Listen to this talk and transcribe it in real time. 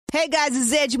Hey guys,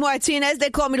 it's Edge Martinez. They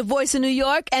call me the voice of New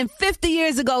York. And 50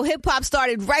 years ago, hip hop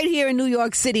started right here in New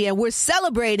York City. And we're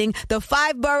celebrating the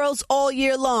 5 boroughs all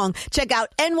year long. Check out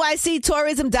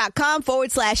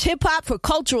nyctourism.com/hip hop for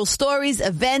cultural stories,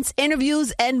 events,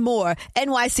 interviews, and more.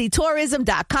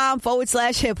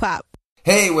 nyctourism.com/hip hop.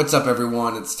 Hey, what's up,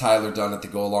 everyone? It's Tyler Dunn at the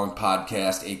Go Along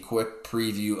Podcast. A quick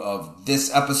preview of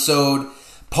this episode.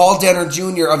 Paul Dehner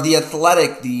Jr. of The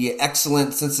Athletic, the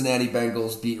excellent Cincinnati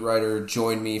Bengals beat writer,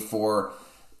 joined me for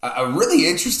a really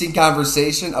interesting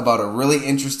conversation about a really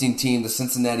interesting team, the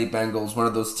Cincinnati Bengals, one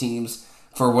of those teams,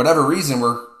 for whatever reason,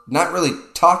 we're not really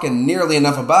talking nearly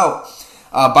enough about,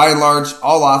 by and large,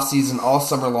 all offseason, all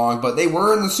summer long, but they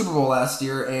were in the Super Bowl last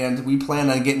year, and we plan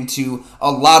on getting to a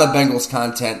lot of Bengals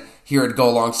content here at Go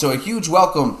Along. So a huge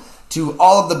welcome to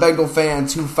all of the Bengal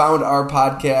fans who found our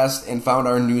podcast and found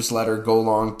our newsletter,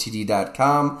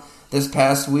 golongtd.com, this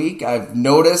past week. I've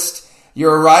noticed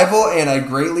your arrival, and I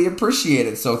greatly appreciate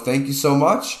it, so thank you so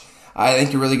much. I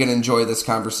think you're really going to enjoy this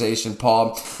conversation,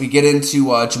 Paul. We get into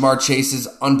Ja'Marr Chase's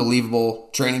unbelievable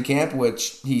training camp,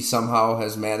 which he somehow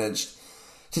has managed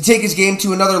to take his game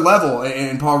to another level,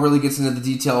 and Paul really gets into the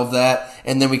detail of that,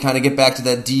 and then we kind of get back to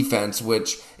that defense,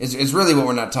 which is really what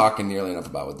we're not talking nearly enough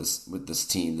about with this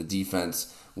team. The defense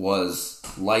was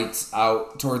lights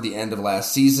out toward the end of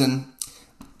last season.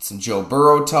 Some Joe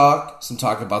Burrow talk, some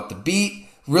talk about the beat.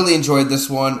 Really enjoyed this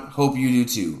one. Hope you do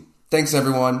too. Thanks,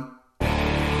 everyone.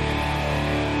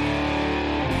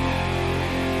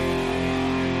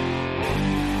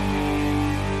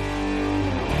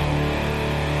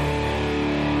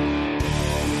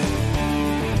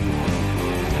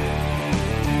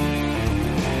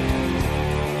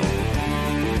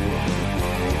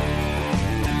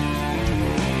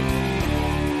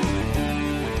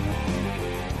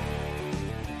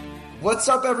 What's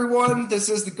up, everyone? This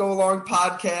is the Go Along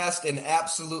Podcast, and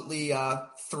absolutely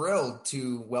thrilled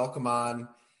to welcome on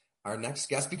our next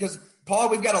guest because, Paul,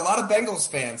 we've got a lot of Bengals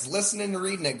fans listening and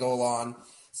reading at Go Along,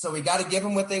 so we got to give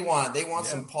them what they want. They want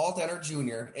some Paul Dehner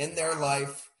Jr. in their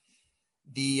life.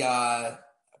 How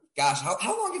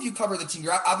long have you covered the team?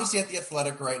 You're obviously at The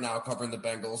Athletic right now covering the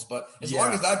Bengals, but as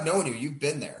long as I've known you, you've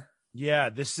been there. Yeah,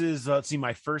 this is,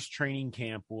 my first training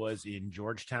camp was in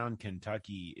Georgetown,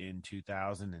 Kentucky in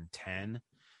 2010.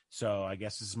 So I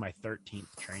guess this is my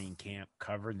 13th training camp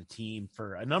covering the team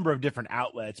for a number of different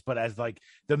outlets, but as like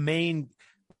the main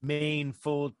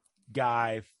full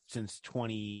guy since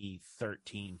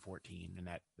 2013, 14 in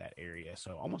that area.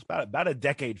 So almost about a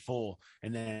decade full,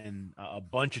 and then a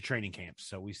bunch of training camps.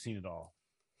 So we've seen it all.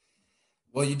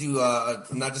 Well, you do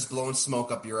not just blowing smoke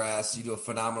up your ass. You do a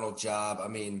phenomenal job. I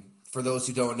mean, for those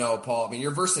who don't know, Paul,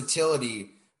 your versatility,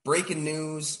 breaking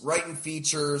news, writing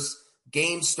features,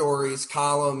 game stories,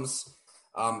 columns.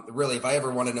 Really, if I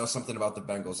ever want to know something about the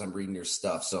Bengals, I'm reading your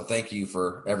stuff. So thank you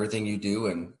for everything you do.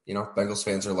 And, Bengals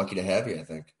fans are lucky to have you, I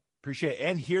think. Appreciate it.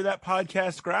 And hear that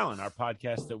podcast growling, our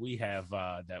podcast that we have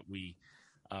that we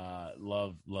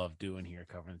love doing here,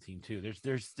 covering the team too.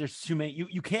 There's too many.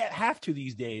 You can't have to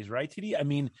these days, right, TD? I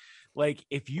mean, like,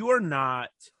 if you are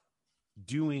not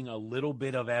doing a little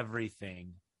bit of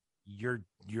everything, you're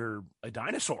a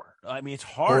dinosaur. I mean, it's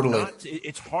hard. Totally.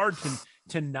 It's hard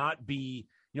to not be.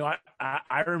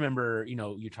 I remember.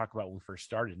 You talk about when we first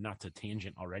started. Not to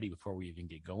tangent already before we even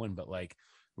get going, but like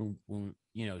when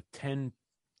 10,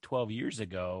 12 years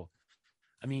ago,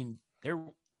 I mean,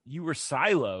 you were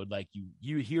siloed. Like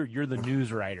you're the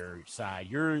news writer side.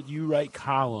 You write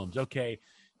columns. Okay,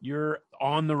 you're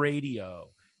on the radio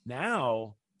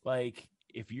now. Like,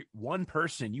 if you're one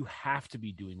person, you have to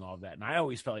be doing all of that. And I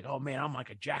always felt like, oh man, I'm like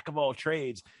a jack of all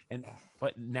trades.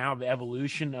 But now the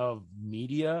evolution of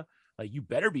media, like, you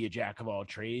better be a jack of all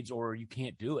trades or you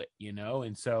can't do it,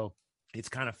 And so it's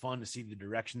kind of fun to see the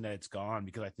direction that it's gone,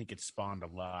 because I think it's spawned a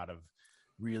lot of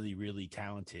really, really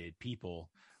talented people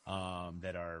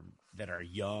that are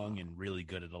young and really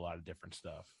good at a lot of different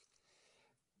stuff.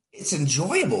 It's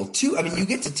enjoyable too. I mean, you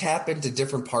get to tap into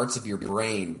different parts of your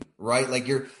brain, right? Like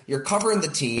you're covering the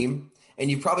team, and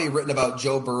you've probably written about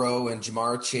Joe Burrow and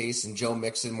Ja'Marr Chase and Joe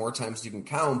Mixon more times than you can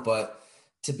count, but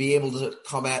to be able to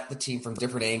come at the team from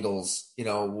different angles,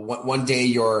 one day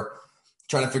you're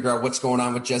trying to figure out what's going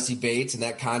on with Jesse Bates and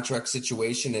that contract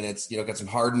situation, and it's, got some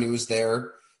hard news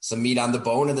there, some meat on the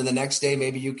bone, and then the next day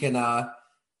maybe you can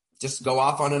just go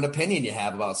off on an opinion you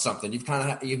have about something. You've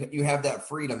kind of you have that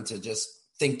freedom to just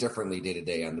think differently day to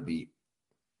day on the beat.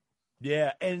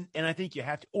 Yeah, and I think you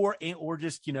have to, or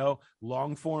just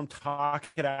long form talk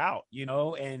it out,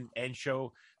 and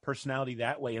show personality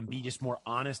that way, and be just more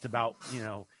honest about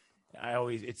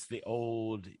it's the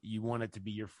old, you want it to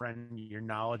be your friend, your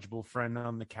knowledgeable friend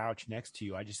on the couch next to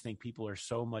you. I just think people are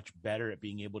so much better at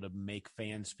being able to make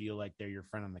fans feel like they're your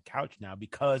friend on the couch now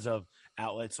because of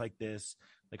outlets like this,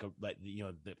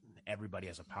 everybody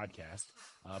has a podcast,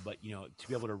 but to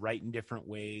be able to write in different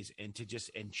ways and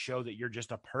and show that you're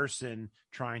just a person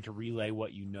trying to relay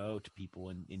what you know to people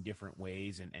in different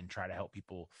ways and try to help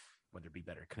people, whether it be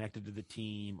better connected to the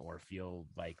team or feel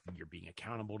like you're being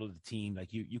accountable to the team. Like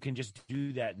you can just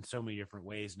do that in so many different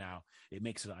ways now. It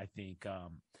makes it, I think,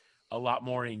 a lot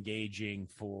more engaging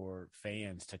for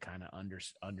fans to kind of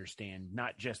understand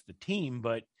not just the team,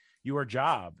 but your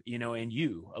job, and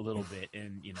you a little bit.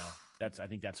 And, I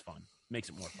think that's fun. Makes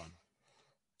it more fun.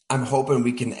 I'm hoping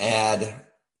we can add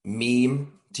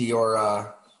meme to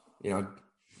your,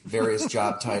 various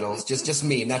job titles. Just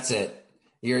meme. That's it.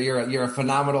 You're a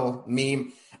phenomenal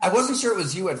meme. I wasn't sure it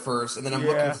was you at first, and then I'm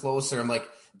looking closer. I'm like,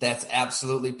 that's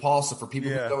absolutely Paul. So for people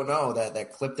who don't know,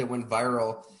 that clip that went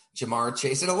viral, Ja'Marr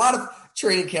Chase, and a lot of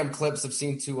training camp clips have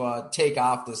seemed to take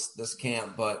off this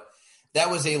camp, but that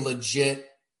was a legit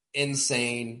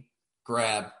insane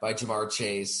grab by Ja'Marr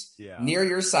Chase near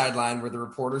your sideline where the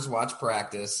reporters watch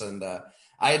practice. And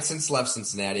I had since left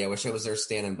Cincinnati. I wish I was there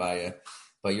standing by you.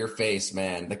 But your face,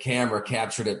 man, the camera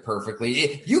captured it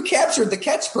perfectly. You captured the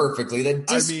catch perfectly. The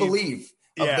disbelief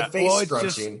of the face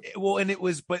scrunching.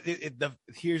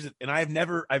 I've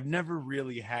never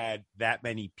really had that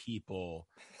many people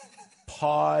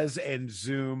pause and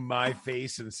zoom my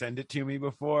face and send it to me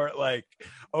before, like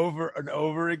over and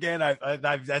over again.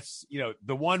 I've that's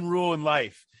the one rule in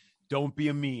life: don't be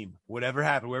a meme. Whatever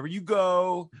happens, wherever you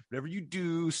go, whatever you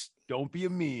do, don't be a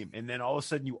meme. And then all of a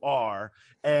sudden you are.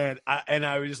 And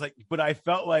I was just like, but I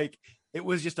felt like it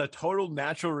was just a total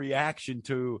natural reaction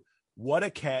to what a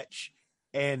catch.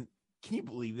 And can you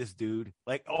believe this dude?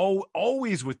 Like,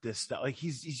 always with this stuff. Like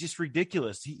he's just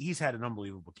ridiculous. He's had an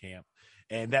unbelievable camp.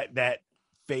 And that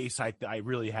face, I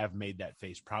really have made that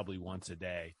face probably once a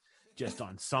day, just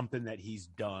on something that he's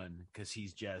done. Cause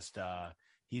he's just,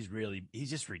 he's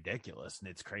just ridiculous. And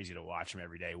it's crazy to watch him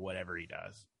every day, whatever he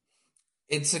does.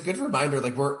 It's a good reminder,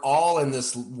 like we're all in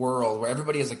this world where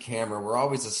everybody has a camera. We're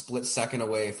always a split second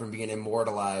away from being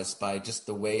immortalized by just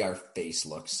the way our face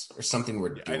looks or something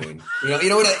we're doing. You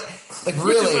know what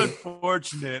really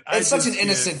unfortunate. It's such an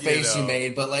innocent face you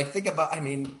made, but like think about,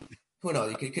 who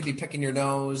knows? You could be picking your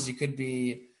nose, you could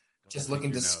be just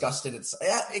looking disgusted.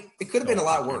 It could have been a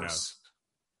lot worse.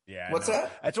 Yeah. What's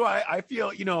that? That's why I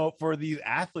feel, for these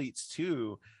athletes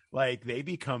too, like they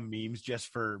become memes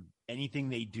just for anything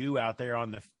they do out there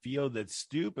on the field that's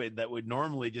stupid, that would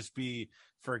normally just be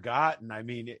forgotten. I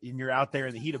mean, and you're out there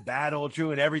in the heat of battle,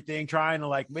 doing everything, trying to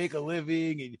like make a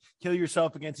living and kill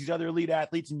yourself against these other elite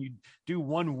athletes, and you do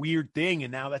one weird thing,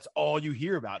 and now that's all you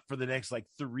hear about for the next like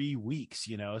 3 weeks,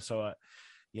 So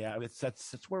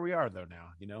that's where we are though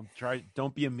now.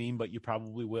 Don't be a meme, but you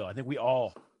probably will. I think we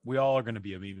all are going to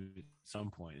be a meme at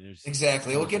some point.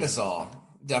 Exactly. It'll get us all.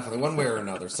 Definitely. One way or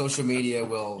another. Social media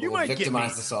will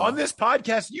victimize us all. On this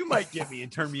podcast, you might get me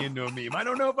and turn me into a meme. I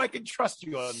don't know if I can trust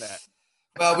you on that.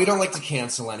 Well, we don't like to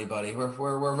cancel anybody.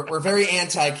 We're very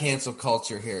anti-cancel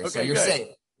culture here. Okay, so you're safe.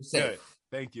 You're safe. Good.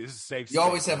 Thank you. This is safe. You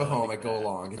always have a home at Go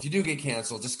Long. If you do get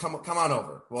canceled, just come on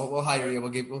over. We'll hire you. We'll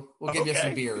give you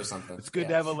some beer or something. It's good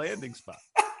to have a landing spot.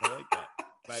 I like that.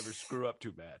 If I ever screw up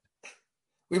too bad.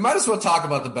 We might as well talk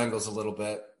about the Bengals a little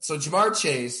bit. So Ja'Marr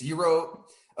Chase, you wrote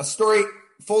a story.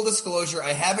 Full disclosure,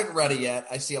 I haven't read it yet.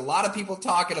 I see a lot of people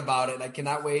talking about it, and I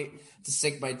cannot wait to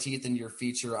sink my teeth into your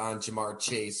feature on Ja'Marr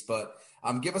Chase. But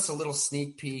give us a little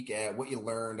sneak peek at what you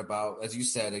learned about, as you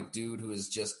said, a dude who is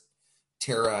just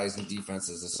terrorizing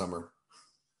defenses this summer.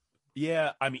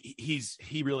 Yeah, I mean,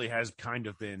 he really has kind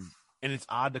of been, and it's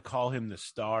odd to call him the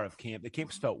star of camp. The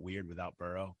camp's felt weird without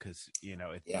Burrow because,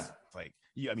 it's like,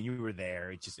 you were there.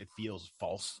 It feels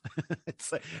false.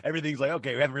 It's like everything's like,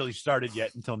 okay, we haven't really started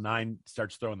yet until 9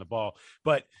 starts throwing the ball.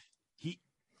 But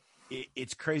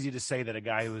it's crazy to say that a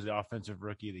guy who was the offensive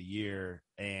rookie of the year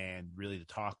and really to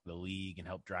talk the league and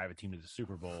help drive a team to the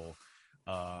Super Bowl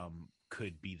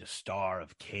could be the star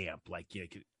of camp. Like,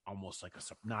 almost like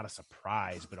not a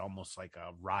surprise, but almost like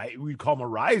we'd call him a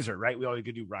riser, right? We always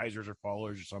could do risers or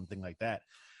fallers or something like that.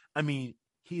 I mean,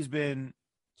 you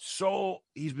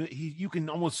can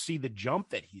almost see the jump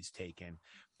that he's taken.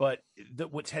 But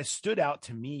what has stood out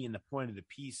to me in the point of the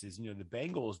piece is, the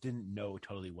Bengals didn't know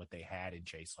totally what they had in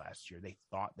Chase last year.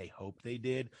 They hoped they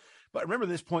did. But remember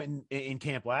this point in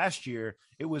camp last year,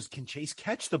 it was, can Chase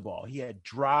catch the ball? He had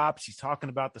drops. He's talking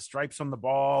about the stripes on the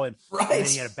ball. And then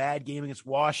he had a bad game against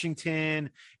Washington.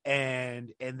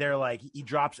 And they're like, he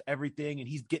drops everything and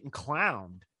he's getting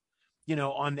clowned.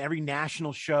 on every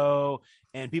national show,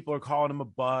 and people are calling him a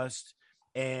bust,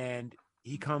 and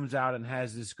he comes out and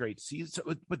has this great season.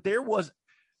 So, but there was,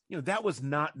 that was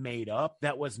not made up.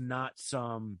 That was not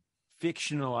some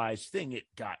fictionalized thing. It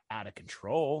got out of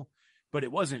control, but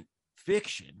it wasn't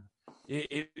fiction.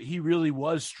 He really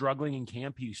was struggling in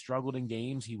camp. He struggled in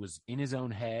games. He was in his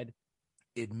own head,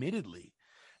 admittedly.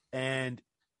 And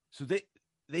so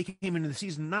they came into the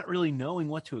season not really knowing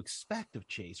what to expect of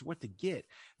Chase, what to get.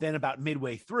 Then about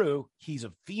midway through, he's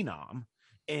a phenom,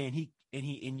 and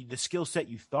the skill set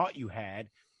you thought you had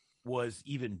was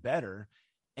even better.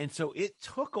 And so it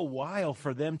took a while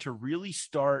for them to really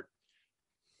start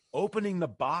opening the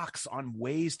box on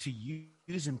ways to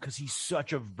use him, because he's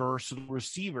such a versatile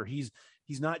receiver. He's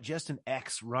not just an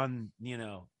X run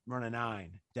a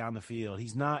 9 down the field.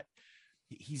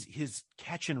 His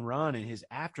catch and run and his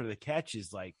after the catch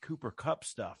is like Cooper Kupp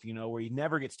stuff, where he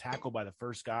never gets tackled by the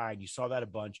first guy. And you saw that a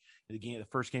bunch in the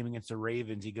first game against the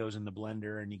Ravens. He goes in the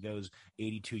blender and he goes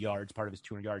 82 yards, part of his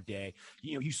 200-yard day.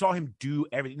 You saw him do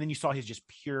everything. Then you saw his just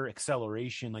pure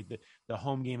acceleration, like the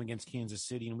home game against Kansas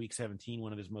City in week 17,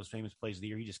 one of his most famous plays of the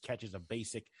year. He just catches a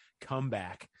basic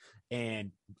comeback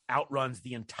and outruns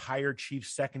the entire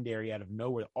Chiefs secondary out of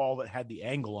nowhere, all that had the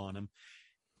angle on him.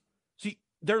 See,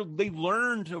 they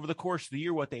learned over the course of the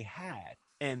year what they had,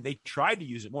 and they tried to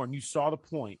use it more. And you saw the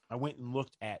point. I went and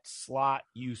looked at slot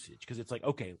usage, because it's like,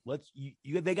 okay,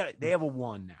 they have a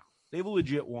 1 now. They have a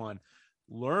legit 1.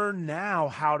 Learn now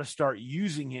how to start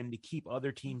using him to keep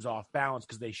other teams off balance,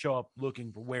 because they show up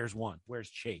looking for where's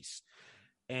Chase.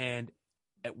 And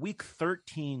at week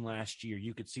 13 last year,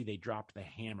 you could see they dropped the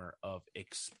hammer of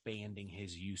expanding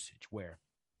his usage, where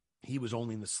he was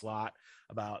only in the slot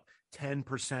about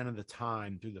 10% of the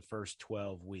time through the first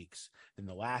 12 weeks. Then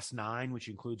the last 9, which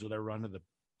includes their run to the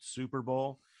Super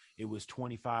Bowl, it was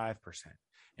 25%.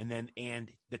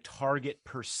 And the target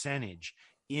percentage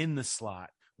in the slot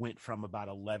went from about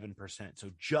 11%. So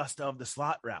just of the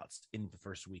slot routes in the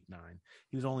first week 9,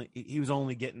 he was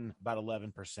only getting about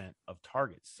 11% of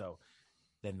targets. So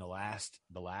then the last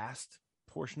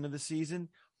portion of the season,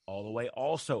 all the way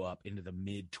also up into the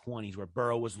mid-20s, where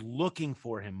Burrow was looking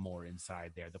for him more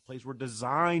inside there. The plays were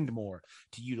designed more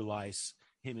to utilize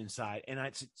him inside. And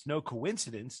it's no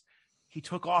coincidence he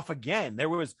took off again.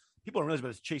 People don't realize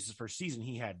about Chase's first season,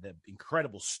 he had the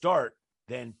incredible start.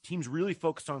 Then teams really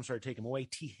focused on him, started taking him away.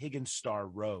 T. Higgins' star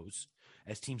rose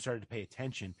as teams started to pay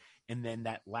attention. And then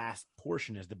that last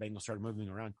portion, as the Bengals started moving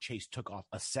around, Chase took off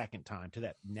a second time to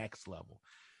that next level.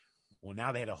 Well,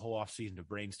 now they had a whole offseason to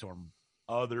brainstorm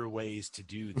other ways to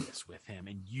do this with him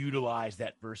and utilize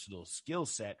that versatile skill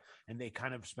set. And they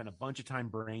kind of spent a bunch of time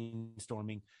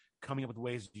brainstorming, coming up with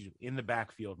ways to use in the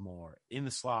backfield more, in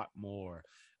the slot more,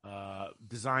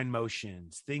 design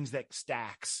motions, things that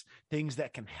stacks, things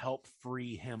that can help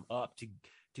free him up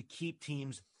to keep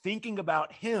teams thinking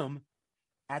about him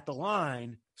at the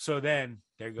line. So then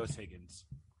there goes Higgins,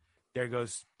 there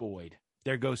goes Boyd,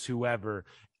 there goes whoever,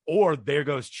 or there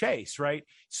goes Chase, right?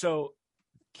 So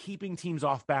keeping teams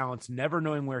off balance, never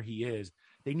knowing where he is,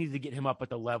 they needed to get him up at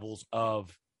the levels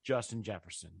of Justin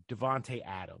Jefferson, Devontae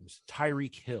Adams,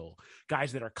 Tyreek Hill,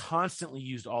 guys that are constantly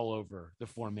used all over the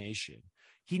formation.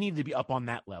 He needed to be up on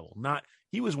that level.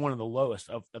 He was one of the lowest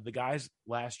of the guys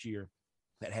last year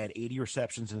that had 80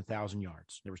 receptions and 1,000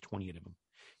 yards. There was 28 of them.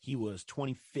 He was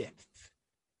 25th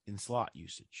in slot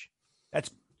usage.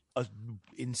 That's an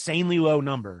insanely low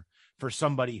number for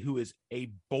somebody who is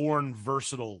a born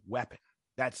versatile weapon.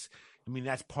 That's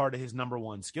part of his number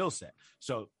one skill set.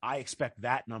 So I expect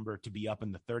that number to be up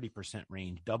in the 30%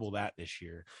 range, double that this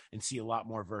year, and see a lot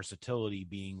more versatility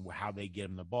being how they get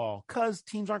him the ball, because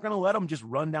teams aren't going to let him just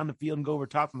run down the field and go over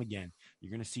top of him again.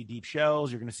 You're going to see deep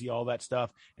shells. You're going to see all that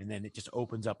stuff. And then it just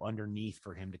opens up underneath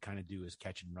for him to kind of do his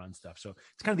catch and run stuff. So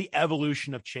it's kind of the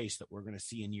evolution of Chase that we're going to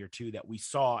see in year 2 that we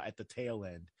saw at the tail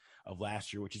end of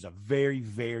last year, which is a very,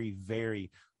 very, very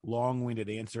long-winded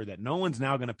answer that no one's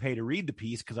now going to pay to read the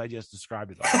piece because I just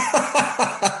described it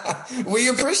all. We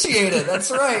appreciate it.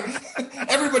 That's right.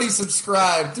 Everybody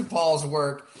subscribe to Paul's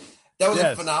work. That was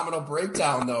a phenomenal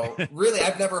breakdown, though. Really,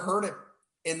 I've never heard it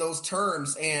in those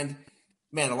terms. And,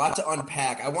 man, a lot to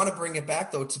unpack. I want to bring it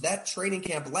back, though, to that training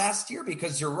camp last year,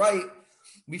 because you're right.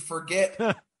 We forget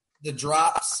the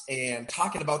drops and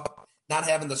talking about not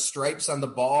having the stripes on the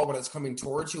ball when it's coming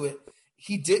towards you.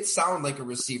 He did sound like a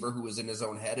receiver who was in his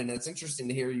own head. And it's interesting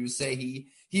to hear you say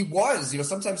he was.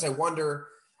 Sometimes I wonder,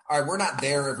 all right, we're not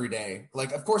there every day.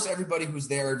 Like, of course, everybody who's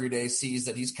there every day sees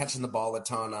that he's catching the ball a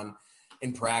ton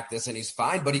in practice and he's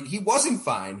fine, but he wasn't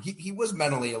fine. He was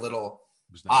mentally a little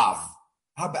off.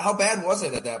 How bad was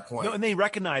it at that point? No, and they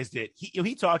recognized it.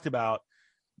 He talked about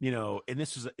and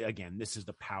this is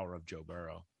the power of Joe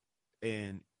Burrow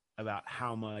and about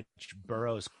how much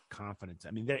Burrow's confidence.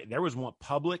 I mean, there was one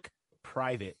public,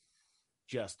 private,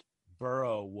 just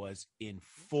Burrow was in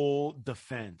full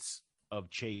defense of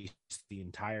Chase the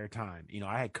entire time.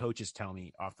 I had coaches tell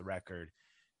me off the record,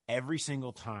 every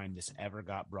single time this ever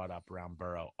got brought up around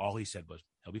Burrow, all he said was,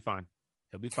 he'll be fine.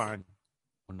 He'll be fine.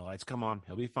 When the lights come on,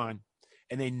 he'll be fine.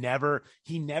 And he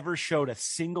never showed a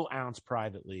single ounce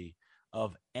privately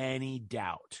of any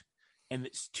doubt. And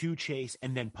it's to Chase,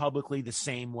 and then publicly the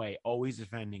same way, always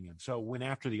defending him. So when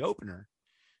after the opener,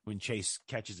 when Chase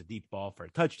catches a deep ball for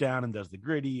a touchdown and does the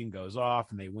gritty and goes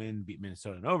off and they win, beat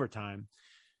Minnesota in overtime,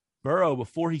 Burrow,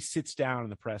 before he sits down in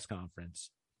the press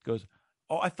conference, goes,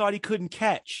 "Oh, I thought he couldn't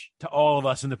catch," to all of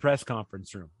us in the press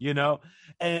conference room,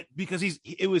 and because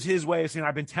it was his way of saying,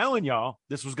 I've been telling y'all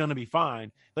this was going to be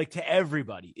fine, like to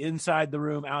everybody inside the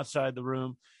room, outside the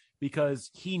room,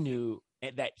 because he knew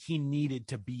that he needed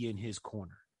to be in his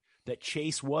corner, that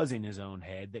Chase was in his own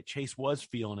head, that Chase was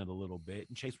feeling it a little bit.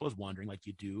 And Chase was wondering, like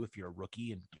you do if you're a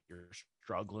rookie and you're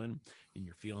struggling and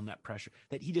you're feeling that pressure,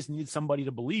 that he just needed somebody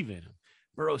to believe in him.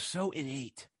 Burrow's so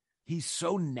innate. He's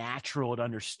so natural at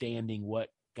understanding what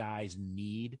guys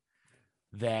need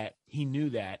that he knew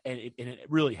that. And it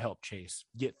really helped Chase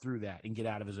get through that and get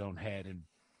out of his own head and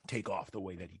take off the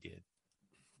way that he did.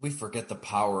 We forget the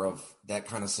power of that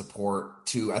kind of support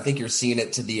too. I think you're seeing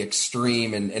it to the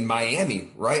extreme in Miami,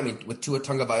 right? I mean, with Tua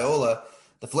Tagovailoa,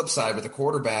 the flip side with a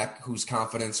quarterback whose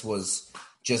confidence was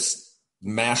just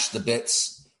mashed to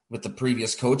bits with the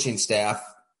previous coaching staff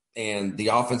and the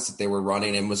offense that they were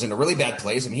running, and was in a really bad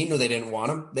place. I mean, he knew they didn't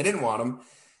want him.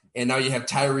 And now you have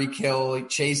Tyreek Hill,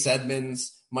 Chase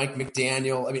Edmonds, Mike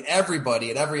McDaniel. I mean,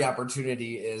 everybody at every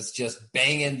opportunity is just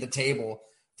banging the table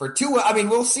for Tua. I mean,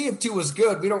 we'll see if Tua's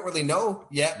good. We don't really know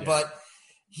yet, but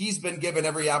he's been given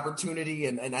every opportunity.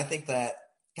 And I think that,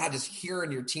 God, just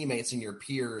hearing your teammates and your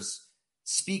peers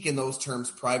speak in those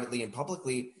terms privately and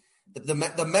publicly,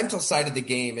 the mental side of the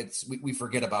game, we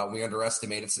forget about, we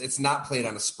underestimate. It's not played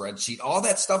on a spreadsheet. All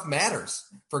that stuff matters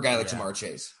for a guy like Ja'Marr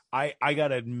Chase. I got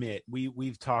to admit,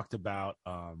 we've talked about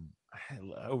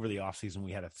over the offseason,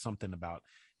 we had something about,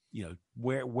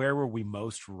 where were we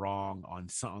most wrong on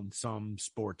some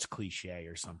sports cliche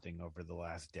or something over the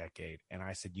last decade. And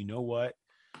I said, you know what?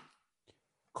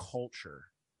 Culture.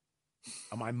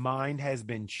 My mind has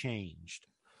been changed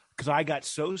because I got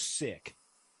so sick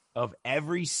of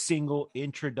every single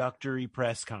introductory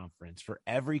press conference for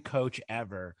every coach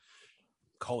ever.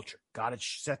 Culture. Got to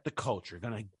set the culture.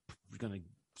 Gonna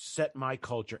set my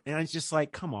culture. And it's just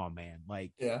like, come on, man.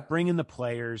 Like, bring in the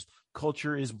players.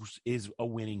 Culture is a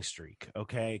winning streak.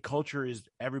 Okay. Culture is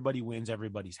everybody wins.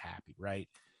 Everybody's happy. Right.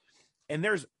 And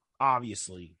there's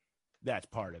obviously that's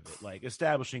part of it. Like,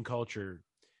 establishing culture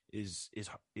is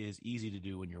easy to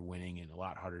do when you're winning and a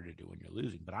lot harder to do when you're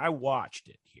losing. But I watched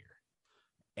it here.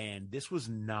 And this was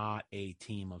not a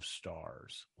team of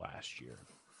stars last year.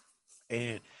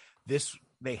 And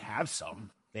they have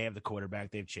some. They have the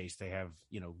quarterback, they have Chase, they have,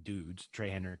 dudes, Trey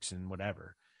Hendrickson,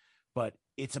 whatever. But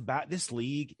this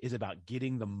league is about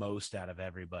getting the most out of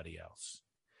everybody else.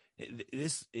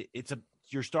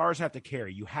 Your stars have to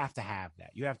carry. You have to have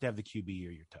that. You have to have the QB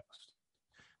or you're toast.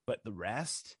 But the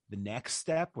rest, the next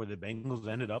step where the Bengals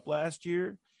ended up last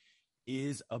year,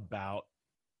 is about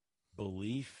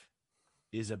belief,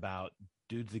 is about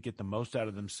dudes that get the most out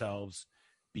of themselves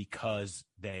because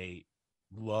they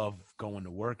love going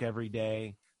to work every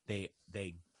day.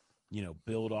 They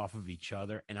build off of each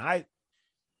other. And I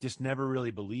just never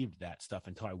really believed that stuff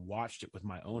until I watched it with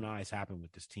my own eyes happen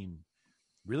with this team.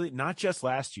 Really, not just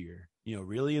last year,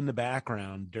 really in the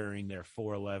background during their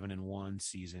 4-11-1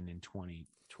 season in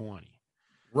 2020.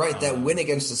 Right, that win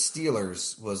against the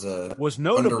Steelers was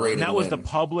notable. And that was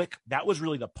win. That was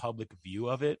really the public view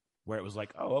of it, where it was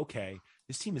like, oh, okay,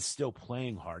 this team is still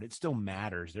playing hard. It still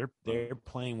matters. They're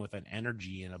playing with an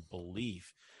energy and a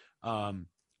belief.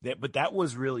 But that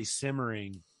was really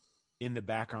simmering in the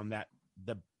background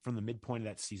from the midpoint of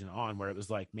that season on, where it was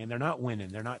like, man, they're not winning.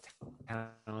 They're not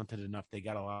talented enough. They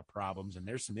got a lot of problems, and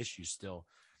there's some issues still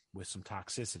with some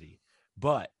toxicity.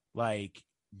 But like,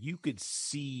 you could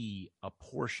see a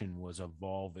portion was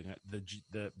evolving.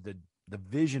 The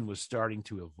vision was starting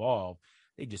to evolve.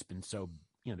 They'd just been so,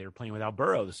 they were playing without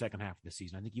Burrow the second half of the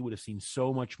season. I think you would have seen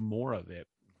so much more of it.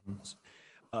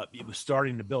 It was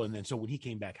starting to build. And then so when he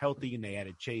came back healthy and they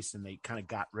added Chase and they kind of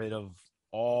got rid of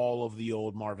all of the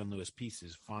old Marvin Lewis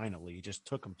pieces, finally, it just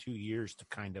took them 2 years to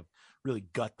kind of really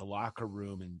gut the locker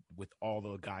room and with all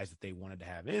the guys that they wanted to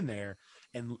have in there.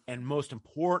 And most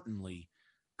importantly,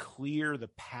 clear the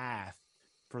path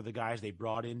for the guys they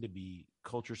brought in to be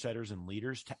culture setters and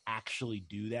leaders to actually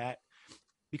do that.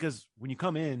 Because when you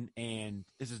come in, and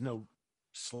this is no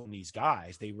slighting these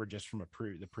guys, they were just from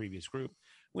the previous group.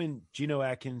 When Geno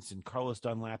Atkins and Carlos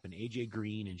Dunlap and AJ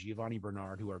Green and Giovanni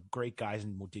Bernard, who are great guys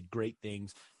and did great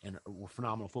things and were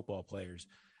phenomenal football players,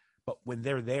 but when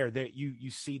they're there,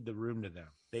 you cede the room to them.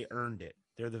 They earned it.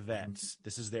 They're the vets.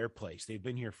 This is their place. They've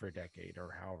been here for a decade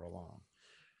or however long.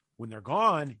 When they're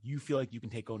gone, you feel like you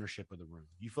can take ownership of the room.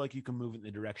 You feel like you can move in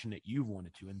the direction that you've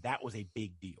wanted to, and that was a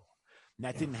big deal. And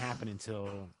that didn't happen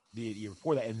until the year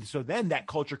before that. And so then that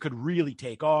culture could really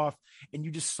take off, and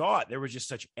you just saw it. There was just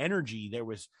such energy. There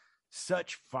was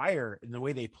such fire in the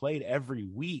way they played every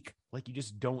week, like you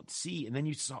just don't see. And then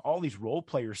you saw all these role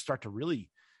players start to really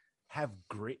have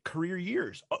great career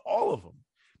years, all of them,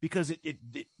 because it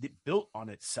built on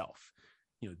itself.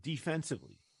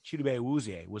 Defensively, Chidobe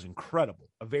Awuzie was incredible,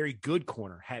 a very good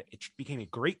corner. It became a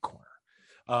great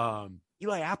corner.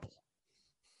 Eli Apple,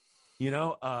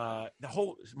 the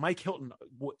whole Mike Hilton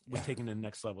was taken to the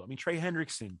next level. I mean, Trey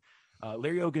Hendrickson,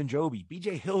 Larry Ogunjobi,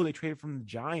 BJ Hill, they traded from the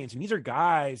Giants. And these are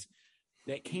guys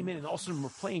that came in and also were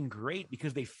playing great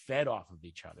because they fed off of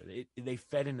each other. They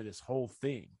fed into this whole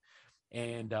thing.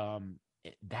 And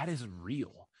that is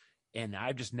real. And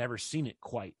I've just never seen it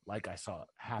quite like I saw it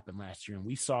happen last year. And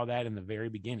we saw that in the very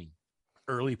beginning,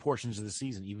 early portions of the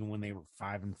season, even when they were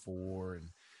 5-4 and,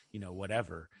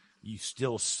 whatever, you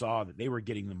still saw that they were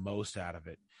getting the most out of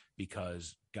it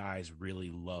because guys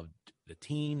really loved the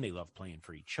team. They loved playing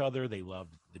for each other. They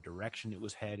loved the direction it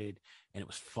was headed, and it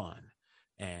was fun.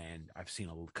 And I've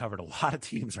covered a lot of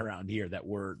teams around here that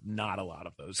were not a lot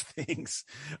of those things.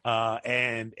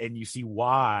 And you see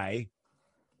why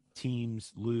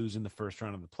teams lose in the first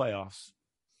round of the playoffs,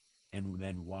 and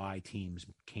then why teams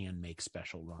can make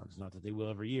special runs. Not that they will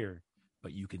every year,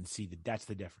 but you can see that's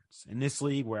the difference. In this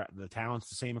league where the talent's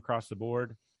the same across the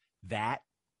board, that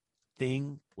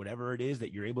thing, whatever it is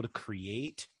that you're able to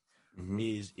create,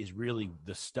 is really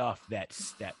the stuff that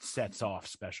sets off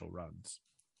special runs.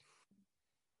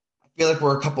 I feel like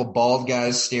we're a couple bald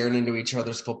guys staring into each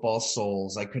other's football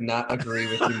souls. I could not agree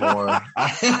with you more.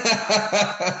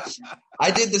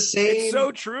 I did the same. It's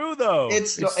so true, though.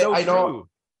 It's so I know. True.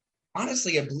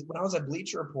 Honestly, when I was at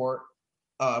Bleacher Report,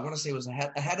 I want to say it was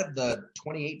ahead of the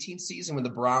 2018 season when the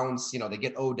Browns, they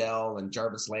get Odell and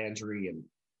Jarvis Landry and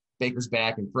Baker's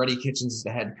back and Freddie Kitchens is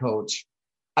the head coach.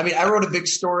 I mean, I wrote a big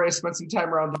story. I spent some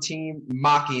time around the team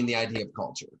mocking the idea of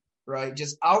culture, right?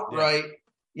 Just outright,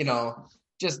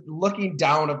 just looking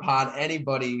down upon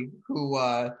anybody who,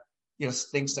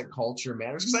 thinks that culture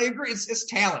matters. Because I agree, it's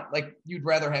talent. Like, you'd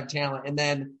rather have talent. And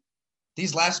then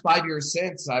these last 5 years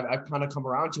since, I've kind of come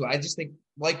around to it. I just think,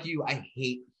 like you, I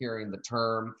hate hearing the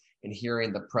term and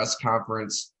hearing the press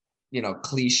conference,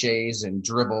 cliches and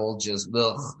dribble, just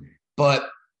ugh. But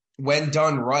when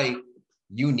done right,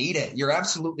 you need it. You're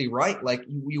absolutely right. Like,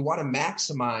 you want to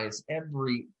maximize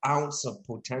every ounce of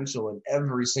potential in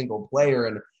every single player.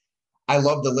 And I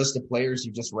love the list of players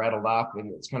you just rattled off,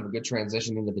 and it's kind of a good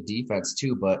transition into the defense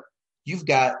too. But you've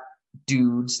got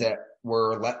dudes that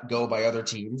were let go by other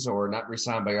teams or not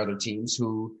re-signed by other teams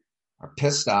who are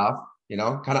pissed off,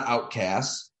 kind of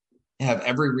outcasts, have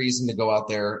every reason to go out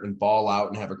there and ball out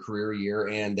and have a career year.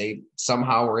 And they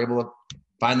somehow were able to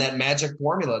find that magic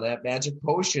formula, that magic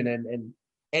potion,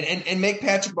 and make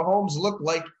Patrick Mahomes look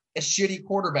like a shitty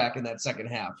quarterback in that second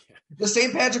half. The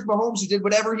same Patrick Mahomes who did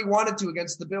whatever he wanted to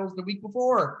against the Bills the week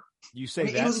before. You say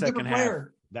that second half,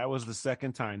 that was the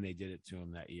second time they did it to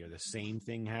him that year. The same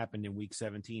thing happened in week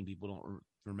 17. People don't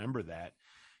remember that.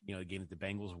 The game that the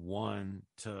Bengals won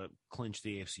to clinch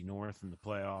the AFC North and the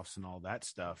playoffs and all that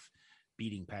stuff,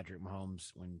 beating Patrick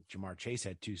Mahomes when Jamar Chase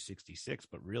had 266.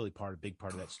 But really big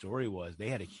part of that story was they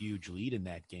had a huge lead in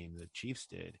that game, the Chiefs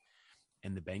did.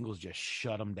 And the Bengals just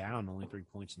shut them down, only 3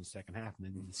 points in the second half. And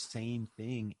then the same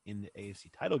thing in the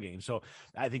AFC title game. So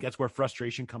I think that's where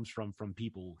frustration comes from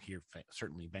people here,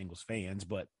 certainly Bengals fans,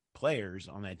 but players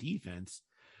on that defense,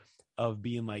 of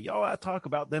being like, I talk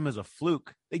about them as a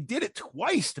fluke. They did it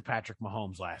twice to Patrick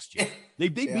Mahomes last year. They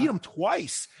beat him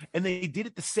twice, and they did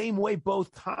it the same way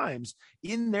both times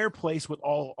in their place with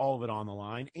all of it on the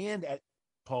line and at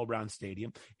Paul Brown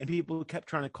Stadium, and people kept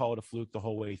trying to call it a fluke the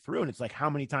whole way through. And it's like, how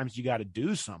many times you got to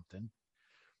do something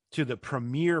to the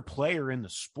premier player in the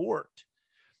sport,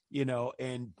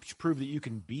 and prove that you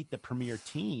can beat the premier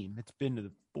team that's been to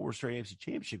the 4 straight AFC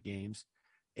Championship games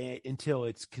until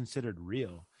it's considered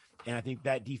real. And I think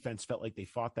that defense felt like they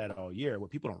fought that all year. What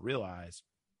people don't realize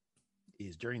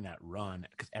is during that run,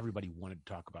 because everybody wanted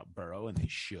to talk about Burrow, and they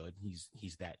should.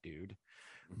 He's that dude.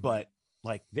 But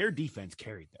like, their defense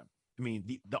carried them. I mean,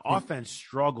 the offense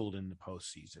struggled in the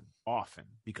postseason often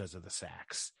because of the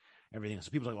sacks, everything. So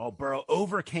people are like, oh, Burrow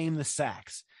overcame the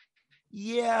sacks.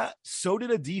 Yeah, so did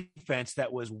a defense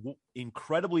that was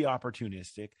incredibly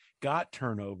opportunistic, got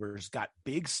turnovers, got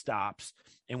big stops,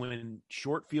 and when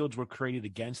short fields were created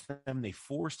against them, they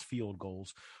forced field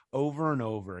goals over and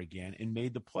over again and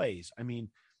made the plays. I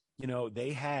mean,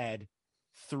 they had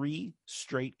 3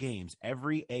 straight games.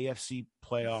 Every AFC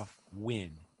playoff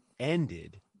win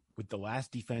ended with the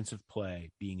last defensive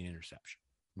play being an interception.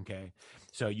 Okay.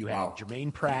 So you had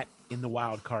Jermaine Pratt in the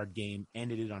wild card game,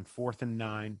 ended it on 4th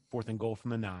and goal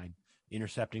from the 9,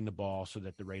 intercepting the ball so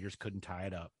that the Raiders couldn't tie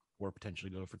it up or potentially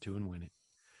go for 2 and win it.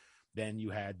 Then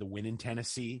you had the win in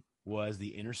Tennessee was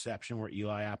the interception where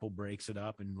Eli Apple breaks it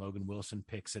up and Logan Wilson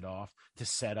picks it off to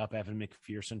set up Evan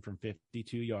McPherson from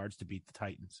 52 yards to beat the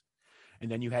Titans. And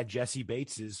then you had Jesse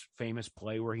Bates's famous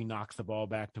play where he knocks the ball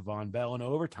back to Von Bell in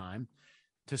overtime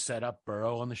to set up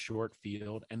Burrow on the short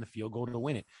field and the field goal to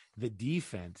win it. The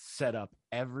defense set up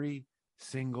every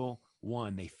single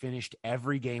one. They finished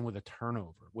every game with a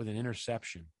turnover, with an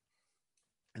interception.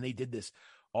 And they did this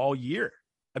all year.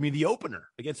 I mean, the opener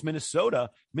against Minnesota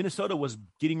was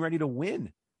getting ready to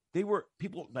win.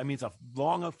 It's a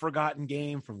long forgotten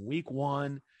game from week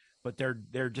 1, but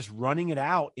they're just running it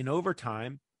out in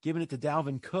overtime, giving it to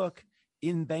Dalvin Cook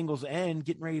in Bengals end,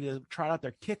 getting ready to try out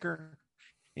their kicker.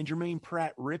 And Jermaine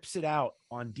Pratt rips it out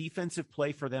on defensive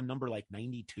play for them, number like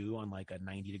 92 on like a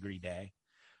 90-degree day.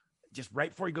 Just right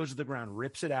before he goes to the ground,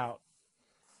 rips it out.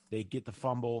 They get the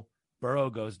fumble. Burrow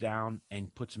goes down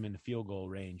and puts him in the field goal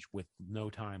range with no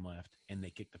time left, and they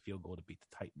kick the field goal to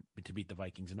beat the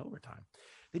Vikings in overtime.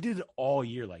 They did it all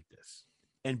year like this.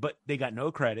 But they got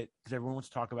no credit because everyone wants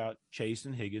to talk about Chase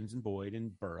and Higgins and Boyd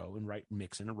and Burrow and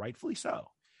Mixon, and rightfully so.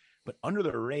 But under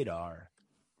the radar,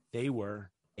 they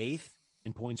were 8th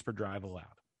in points per drive allowed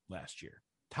last year.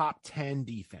 Top 10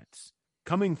 defense,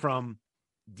 coming from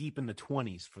deep in the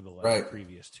 20s for the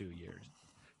previous 2 years.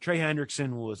 Trey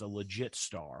Hendrickson was a legit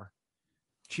star.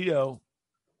 Chido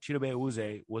Chidobe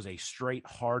was a straight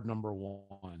hard number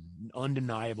 1,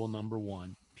 undeniable number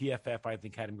 1. PFF, I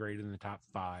think, had him graded in the top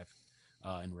 5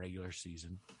 in regular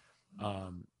season.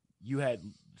 You had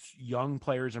young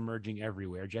players emerging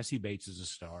everywhere. Jesse Bates is a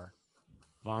star.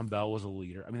 Von Bell was a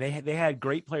leader. I mean, they had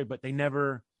great players, but they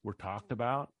never were talked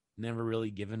about, never really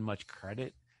given much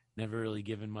credit, never really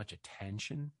given much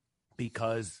attention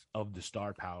because of the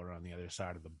star power on the other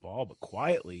side of the ball. But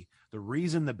quietly, the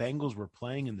reason the Bengals were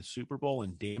playing in the Super Bowl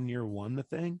and damn near won the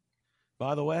thing,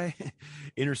 by the way,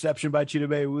 interception by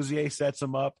Chidobe Awuzie sets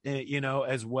them up,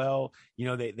 as well.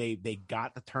 They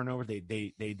got the turnover.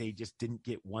 They just didn't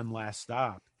get one last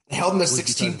stop. Held them to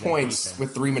 16 points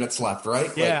with 3 minutes left, right?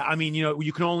 Yeah, I mean,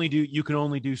 you can only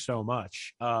do so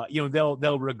much.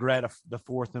 They'll regret the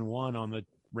 4th and 1 on the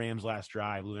Rams' last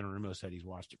drive. Lou Anarumo said he's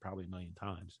watched it probably a million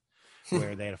times,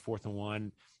 where they had a 4th and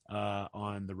 1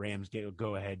 on the Rams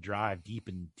go ahead drive deep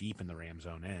in the Rams'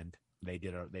 own end.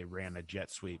 They ran a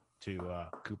jet sweep to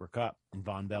Cooper Kupp, and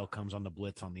Von Bell comes on the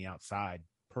blitz on the outside.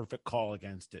 Perfect call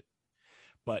against it.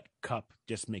 But Kupp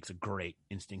just makes a great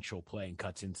instinctual play and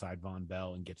cuts inside Von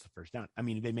Bell and gets the first down. I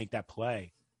mean, if they make that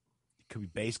play, it could be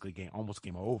basically almost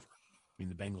game over. I mean,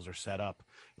 the Bengals are set up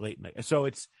late in the, so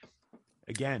it's,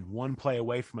 again, one play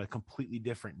away from a completely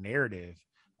different narrative.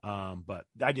 But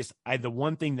the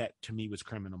one thing that to me was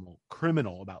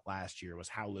criminal about last year was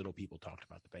how little people talked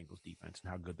about the Bengals defense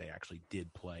and how good they actually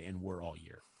did play and were all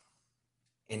year.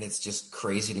 And it's just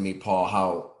crazy to me,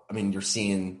 Paul, you're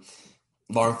seeing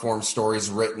long form stories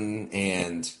written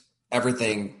and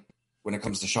everything when it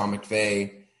comes to Sean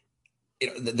McVay.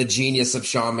 The genius of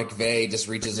Sean McVay just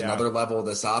reaches another level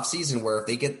this offseason, where if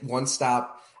they get one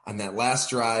stop on that last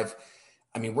drive,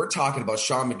 we're talking about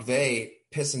Sean McVay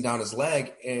pissing down his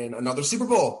leg in another Super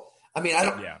Bowl.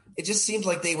 It just seems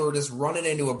like they were just running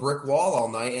into a brick wall all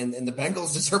night, and the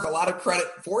Bengals deserve a lot of credit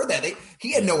for that.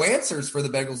 He had no answers for the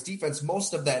Bengals defense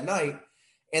most of that night.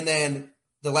 And then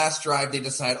the last drive, they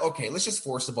decide, okay, let's just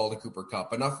force the ball to Cooper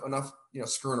Kupp. Enough,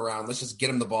 screwing around. Let's just get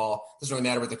him the ball. Doesn't really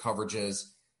matter what the coverage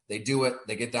is. They do it.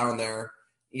 They get down there.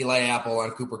 Eli Apple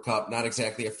on Cooper Kupp, not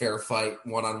exactly a fair fight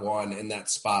one-on-one in that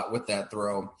spot with that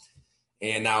throw.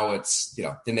 And now it's,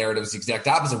 the narrative is the exact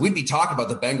opposite. We'd be talking about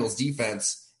the Bengals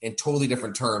defense in totally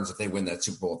different terms if they win that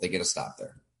Super Bowl, if they get a stop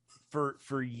there.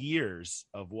 For years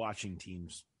of watching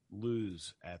teams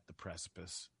lose at the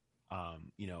precipice,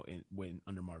 when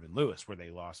under Marvin Lewis, where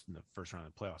they lost in the first round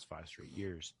of the playoffs 5 straight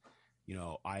years,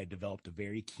 I had developed a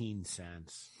very keen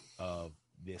sense of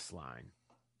this line: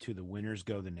 to the winners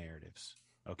go the narratives.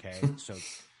 Okay. So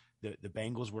the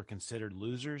Bengals were considered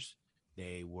losers.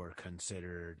 They were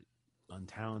considered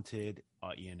untalented,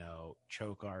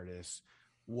 choke artists,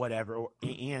 whatever.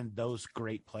 And those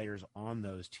great players on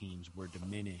those teams were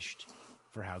diminished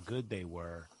for how good they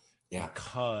were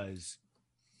because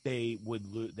they would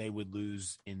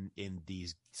lose in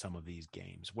some of these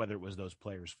games, whether it was those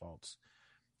players' faults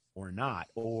or not,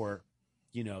 or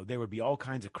there would be all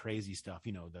kinds of crazy stuff.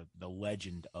 The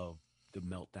legend of the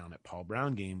meltdown at Paul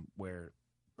Brown game where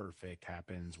perfect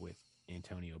happens with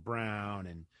Antonio Brown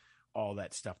and all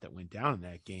that stuff that went down in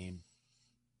that game.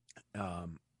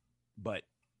 But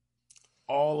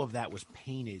all of that was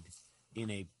painted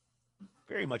in a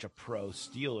very much a pro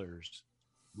Steelers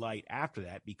light after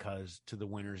that, because to the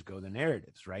winners go the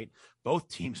narratives, right? Both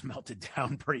teams melted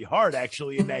down pretty hard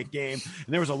actually in that game.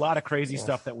 And there was a lot of crazy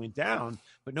stuff that went down,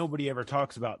 but nobody ever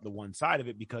talks about the one side of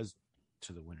it because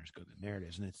to the winners go the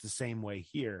narratives. And it's the same way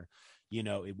here,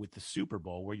 with the Super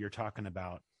Bowl, where you're talking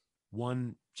about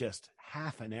just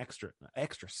half an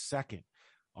extra second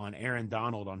on Aaron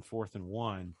Donald on 4th and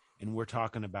 1. And we're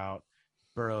talking about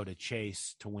Burrow to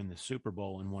Chase to win the Super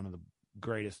Bowl in one of the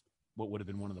greatest, what would have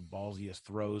been one of the ballsiest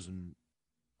throws and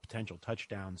potential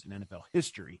touchdowns in NFL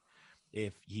history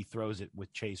if he throws it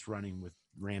with Chase running with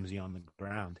Ramsey on the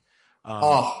ground. My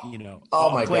God.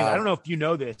 I don't know if you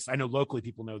know this. I know locally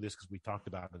people know this because we talked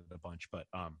about it a bunch, but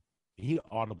he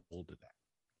audibled to that.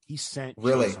 He sent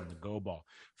Chase on the go ball.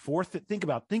 Think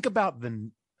about the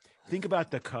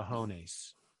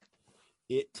cojones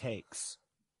it takes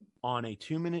on a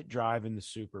 2-minute drive in the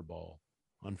Super Bowl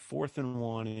on 4th and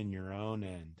 1 in your own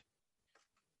end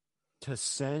to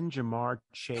send Jamar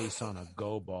Chase on a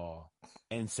go ball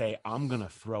and say, I'm going to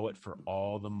throw it for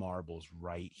all the marbles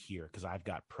right here because I've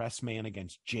got press man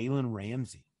against Jalen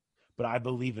Ramsey, but I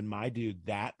believe in my dude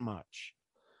that much.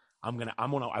 I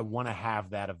want to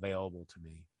have that available to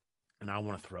me, and I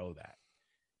want to throw that.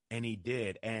 And he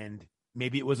did. And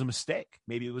maybe it was a mistake.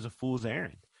 Maybe it was a fool's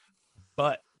errand,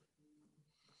 but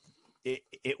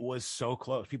it was so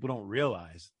close. People don't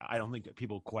realize. I don't think that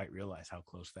people quite realize how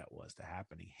close that was to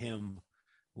happening. Him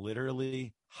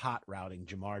literally hot routing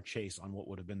Jamar Chase on what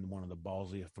would have been one of the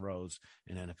ballsiest throws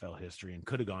in NFL history and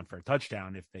could have gone for a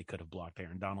touchdown if they could have blocked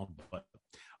Aaron Donald. But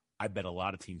I bet a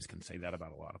lot of teams can say that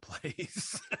about a lot of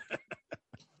plays.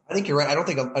 I think you're right. I don't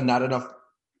think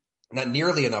not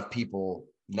nearly enough people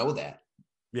know that.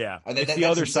 Yeah, it's the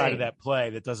other side of that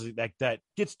play that doesn't that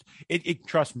gets it.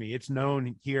 Trust me, it's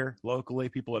known here locally.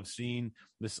 People have seen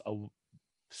this.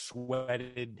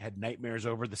 Sweated, had nightmares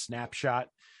over the snapshot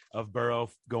of Burrow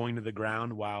going to the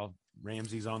ground while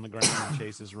Ramsey's on the ground and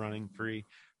Chase is running free.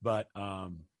 But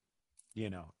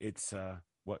it's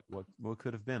what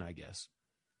could have been, I guess.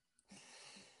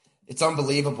 It's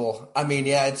unbelievable. I mean,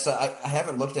 it's I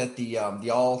haven't looked at the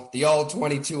all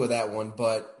 22 of that one,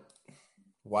 but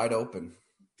wide open.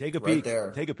 Take a right peek.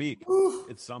 there. Take a peek. Woo.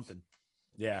 It's something.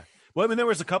 Yeah. Well, I mean, there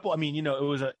was a couple. I mean, it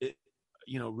was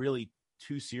really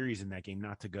two series in that game.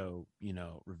 Not to go,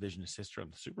 revisionist history on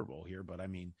the Super Bowl here, but I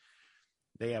mean,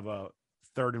 they have a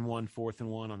 3rd and 1, 4th and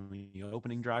 1 on the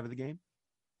opening drive of the game,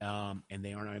 and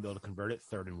they aren't able to convert it.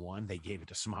 3rd and 1, they gave it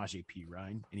to Samaje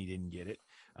Perine, and he didn't get it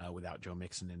without Joe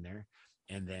Mixon in there.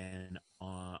 And then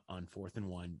on 4th and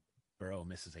 1. Burrow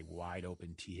misses a wide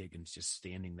open T. Higgins just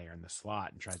standing there in the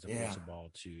slot and tries to force a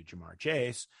ball to Jamar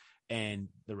Chase, and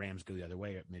the Rams go the other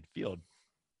way at midfield.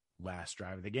 Last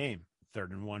drive of the game,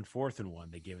 3rd and 1, 4th and 1.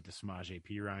 They give it to Samaje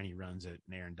Perine. He runs it,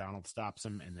 and Aaron Donald stops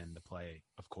him. And then the play,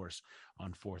 of course,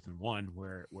 on 4th and 1,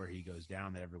 where he goes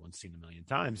down that everyone's seen a million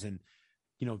times. And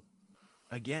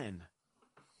again,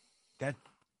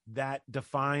 that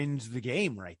defines the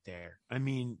game right there. I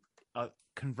mean,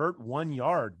 convert 1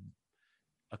 yard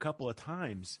a couple of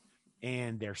times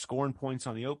and they're scoring points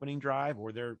on the opening drive,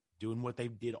 or they're doing what they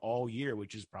did all year,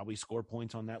 which is probably score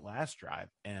points on that last drive.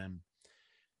 And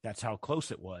that's how close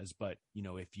it was. But,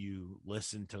 if you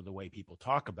listen to the way people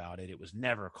talk about it, it was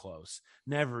never close,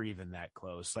 never even that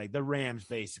close. Like the Rams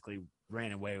basically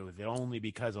ran away with it only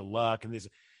because of luck. And this,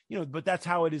 but that's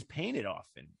how it is painted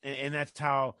often. And that's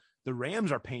how the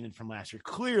Rams are painted from last year.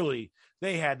 Clearly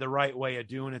they had the right way of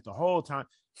doing it the whole time.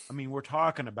 I mean, we're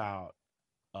talking about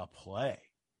a play,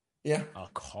 a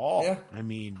call. Yeah. I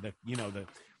mean,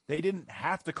 they didn't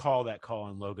have to call that call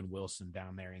on Logan Wilson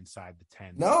down there inside the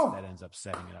 10. No, that ends up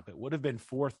setting it up. It would have been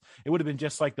 4th. It would have been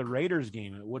just like the Raiders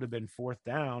game. It would have been 4th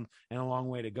down and a long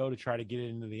way to go to try to get it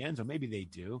into the end zone. Maybe they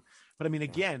do, but I mean,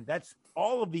 again, that's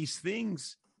all of these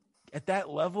things at that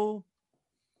level.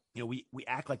 We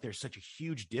act like there's such a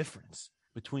huge difference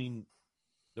between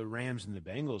the Rams and the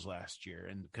Bengals last year,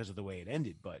 and because of the way it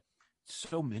ended, but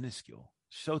so minuscule.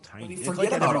 So tiny. We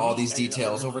forget about all these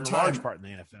details over time. Large part in the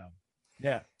NFL.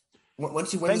 Yeah.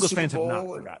 once you win the Bengals Super fans have not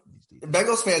Bowl, forgotten these details.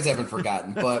 Bengals fans haven't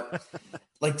forgotten. But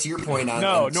like to your point on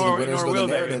No, on seeing winners nor go the will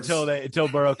they narratives until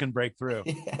Burrow can break through.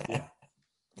 Yeah.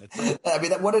 That's it. I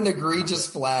mean, what an egregious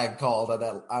flag called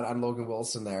on Logan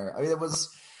Wilson there. I mean, it was.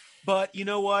 But you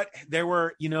know what? There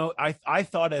were, I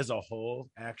thought as a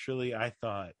whole, actually, I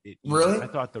thought Really? I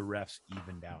thought the refs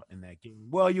evened out in that game.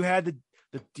 Well, you had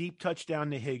the deep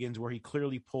touchdown to Higgins where he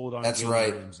clearly pulled on That's Jalen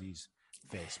right. Ramsey's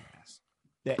face mask.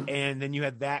 And then you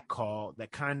had that call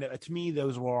that kind of, to me,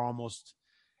 those were almost.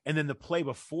 And then the play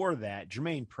before that,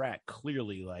 Jermaine Pratt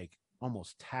clearly like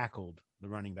almost tackled the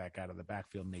running back out of the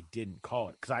backfield, and they didn't call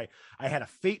it because I had a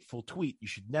fateful tweet. You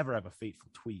should never have a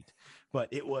fateful tweet, but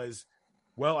it was.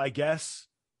 Well, I guess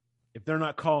if they're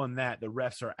not calling that, the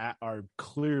refs are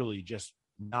clearly just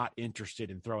not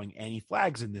interested in throwing any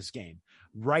flags in this game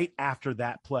right after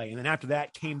that play. And then after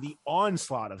that came the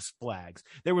onslaught of flags.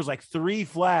 There was like 3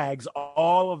 flags,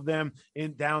 all of them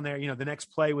down there. The next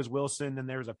play was Wilson, and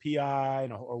there was a PI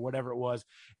or whatever it was.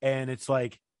 And it's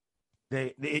like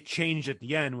it changed at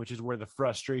the end, which is where the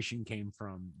frustration came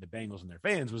from the Bengals and their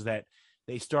fans, was that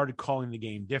they started calling the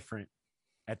game different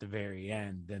at the very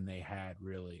end than they had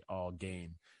really all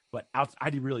game. But I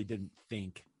really didn't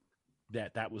think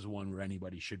that was one where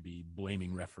anybody should be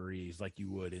blaming referees like you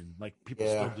would, and like people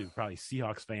still do. Probably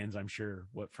Seahawks fans, I'm sure,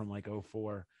 from like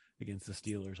 2004 against the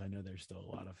Steelers. I know there's still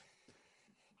a lot of.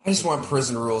 I just want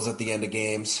prison rules at the end of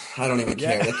games. I don't even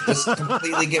care. They could just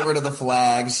completely get rid of the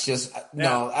flags.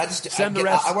 No. I just send the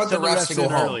refs. I want the refs to go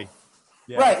home. Early.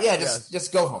 Yeah. Right, yeah,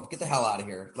 just go home. Get the hell out of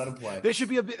here. Let them play. That should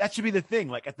be the thing.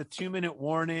 Like at the 2-minute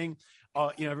warning,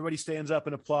 everybody stands up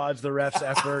and applauds the refs'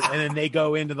 effort, and then they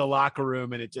go into the locker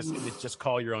room, and it's just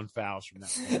call your own fouls from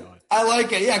that point on. I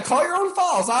like it. Yeah, call your own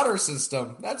fouls. Honor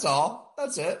system. That's all.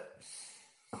 That's it.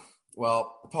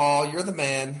 Well, Paul, you're the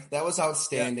man. That was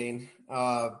outstanding.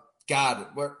 Yeah. God,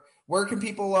 where can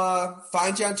people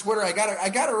find you on Twitter? I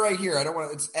got it right here. I don't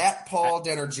want it's at Paul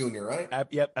Dehner Jr., right?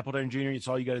 Yep, Paul Dehner Jr. It's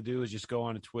all you got to do is just go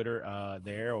on to Twitter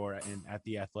there or at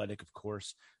The Athletic, of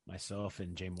course. Myself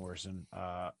and Jay Morrison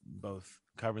both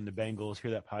covering the Bengals.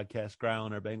 Hear that podcast,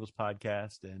 Growl, our Bengals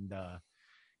podcast, and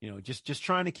just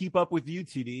trying to keep up with you,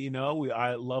 TD.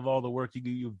 I love all the work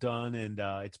you've done, and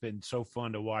it's been so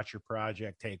fun to watch your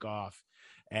project take off.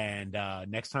 And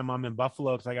next time I'm in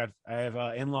Buffalo, because I have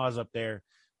in-laws up there.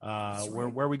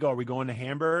 Where we go? Are we going to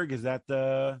Hamburg? Is that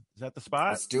the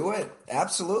spot? Let's do it.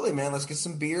 Absolutely, man. Let's get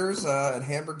some beers at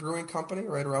Hamburg Brewing Company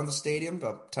right around the stadium,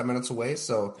 about 10 minutes away.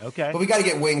 So okay, but we got to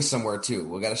get wings somewhere too.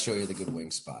 We got to show you the good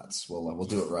wing spots. We'll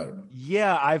do it right.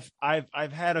 Yeah,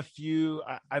 I've had a few.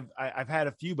 I've had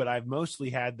a few, but I've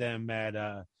mostly had them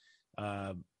at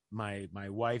my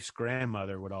wife's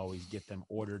grandmother would always get them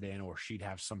ordered in, or she'd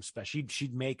have some special.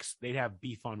 They'd have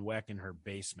beef on weck in her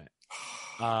basement.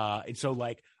 And so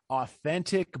like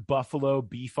authentic Buffalo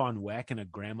beef on weck in a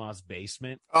grandma's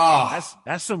basement. Oh,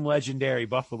 that's some legendary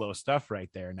Buffalo stuff right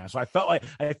there. Now, so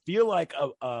I feel like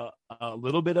a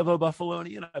little bit of a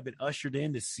Buffalonian. I've been ushered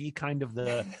in to see kind of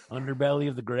the underbelly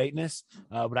of the greatness.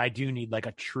 But I do need like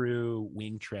a true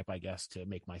wing trip, I guess, to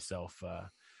make myself,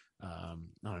 I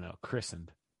don't know,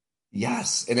 christened.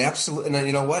 Yes, and absolutely. And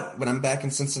you know what? When I'm back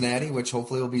in Cincinnati, which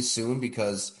hopefully will be soon,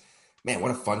 because man,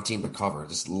 what a fun team to cover.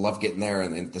 Just love getting there.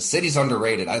 And the city's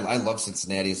underrated. I love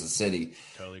Cincinnati as a city.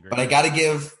 Totally agree. But I got to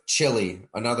give Chili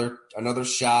another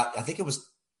shot. I think it was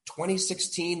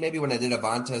 2016, maybe, when I did a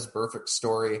Vontaze Burfict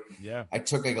story. Yeah. I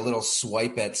took like a little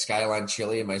swipe at Skyline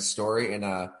Chili in my story, and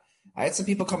I had some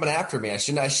people coming after me. I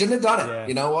shouldn't have done it. Yeah.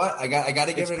 You know what? I got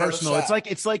to give it another personal. shot.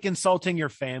 It's like insulting your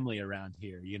family around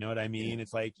here. You know what I mean? Yeah.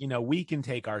 It's like, we can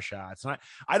take our shots. And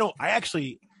I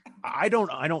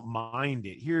don't mind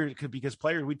it here, because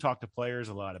players, we talk to players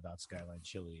a lot about Skyline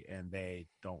Chili, and they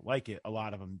don't like it, a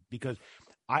lot of them, because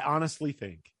I honestly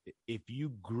think if you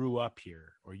grew up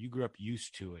here or you grew up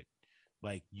used to it,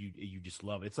 like you just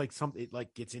love it. It's like something, it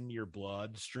like gets into your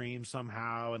bloodstream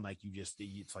somehow, and like it's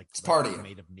like it's party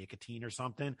made of nicotine or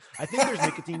something. I think there's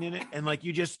nicotine in it, and like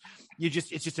you just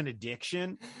it's just an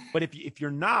addiction. But if you're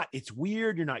not, it's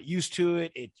weird. You're not used to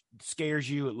it. It scares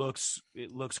you. It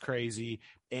looks crazy,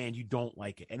 and you don't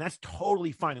like it, and that's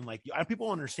totally fine. And like people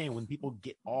understand when people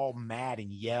get all mad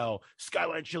and yell,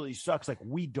 "Skyline Chili sucks." Like,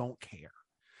 we don't care.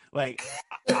 Like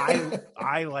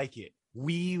I like it.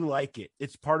 We like it.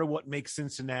 It's part of what makes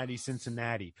Cincinnati.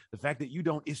 The fact that you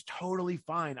don't is totally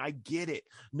fine. I get it.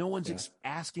 No one's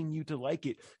asking you to like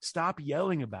it. Stop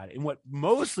yelling about it. And what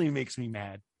mostly makes me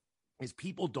mad is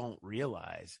people don't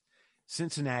realize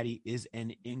Cincinnati is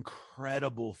an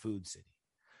incredible food city.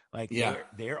 Like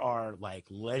there are like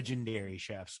legendary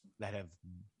chefs that have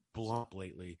blown up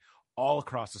lately all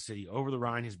across the city. Over the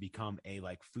Rhine has become a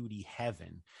like foodie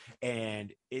heaven,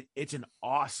 and it's an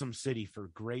awesome city for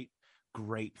great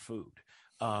food.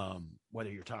 Whether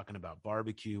you're talking about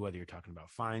barbecue, whether you're talking about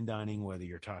fine dining, whether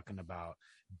you're talking about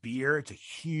beer, it's a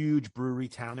huge brewery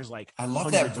town. There's like I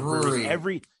love that brewery.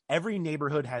 Every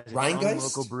neighborhood has its own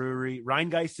local brewery.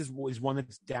 Rheingeist is one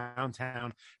that's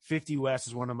downtown. 50 West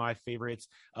is one of my favorites.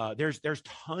 There's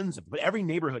tons of, but every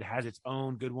neighborhood has its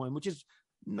own good one, which is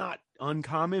not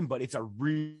uncommon, but it's a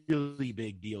really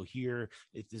big deal here.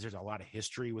 There's a lot of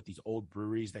history with these old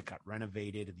breweries that got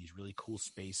renovated in these really cool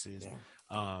spaces.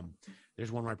 Yeah.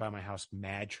 There's one right by my house,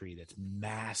 Mad Tree, that's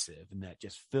massive and that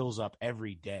just fills up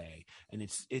every day. And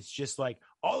it's just like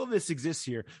all of this exists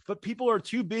here, but people are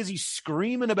too busy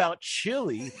screaming about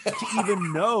chili to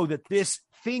even know that this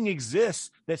thing exists,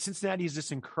 that Cincinnati is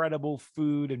this incredible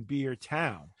food and beer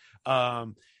town.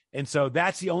 And so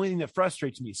that's the only thing that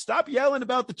frustrates me. Stop yelling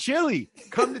about the chili.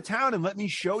 Come to town and let me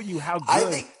show you how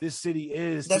good this city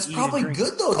is. That's probably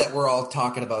good, though, that we're all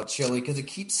talking about chili because it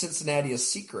keeps Cincinnati a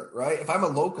secret, right? If I'm a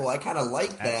local, I kind of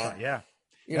like that. Yeah.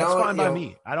 That's fine by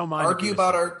me. I don't mind. Argue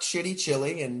about our shitty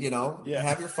chili and,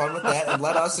 have your fun with that and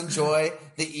let us enjoy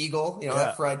the Eagle.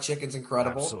 That fried chicken's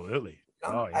incredible. Absolutely.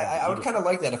 I would kind of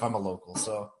like that if I'm a local,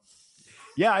 so.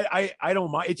 Yeah, I don't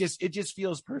mind. It just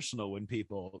feels personal when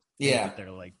people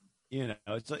they're like,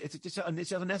 it's just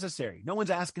unnecessary. No one's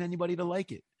asking anybody to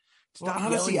like it. Stop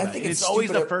honestly, yelling. I think it's always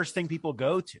the first thing people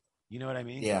go to. You know what I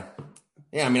mean? Yeah.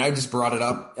 I mean, I just brought it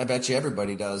up. I bet you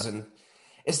everybody does, and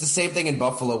it's the same thing in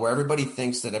Buffalo where everybody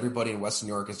thinks that everybody in West New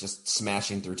York is just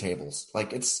smashing through tables.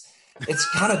 Like it's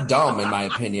kind of dumb in my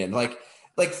opinion. Like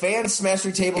fans smash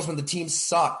their tables when the team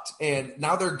sucked and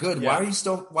now they're good. Yeah.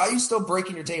 Why are you still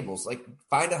breaking your tables? Like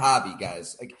find a hobby,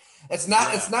 guys. Like it's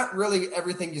not really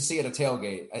everything you see at a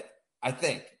tailgate. I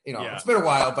think, it's been a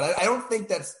while, but I don't think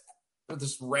that's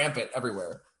just rampant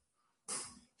everywhere.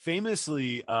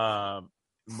 Famously, my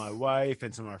wife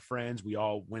and some of our friends, we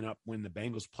all went up when the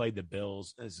Bengals played the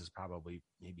Bills. This is probably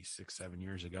maybe 6-7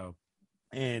 years ago.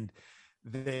 And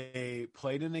they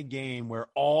played in a game where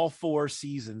all 4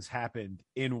 seasons happened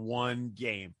in one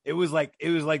game. It was like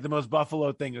the most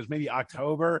Buffalo thing. It was maybe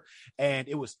October and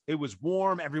it was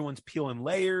warm. Everyone's peeling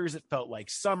layers. It felt like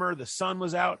summer. The sun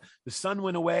was out. The sun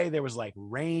went away. There was like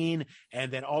rain.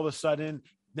 And then all of a sudden,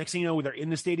 next thing you know, they're in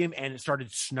the stadium and it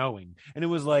started snowing. And it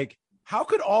was like, how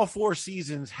could all 4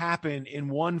 seasons happen in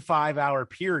one 5-hour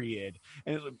period?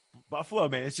 And it was, Buffalo,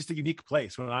 man, it's just a unique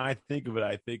place. When I think of it,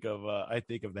 I think of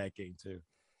that game too.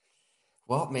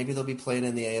 Well, maybe they'll be playing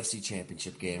in the AFC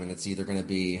Championship game, and it's either going to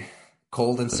be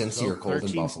cold in Cincy or cold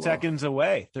in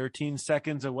Buffalo. 13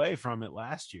 seconds away from it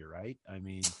last year, right? I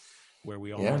mean, where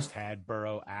we almost had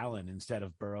Burrow Allen instead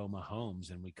of Burrow Mahomes,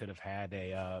 and we could have had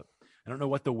I don't know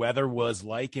what the weather was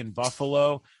like in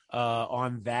Buffalo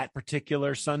on that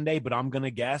particular Sunday, but I'm going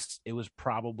to guess it was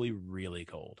probably really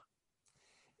cold.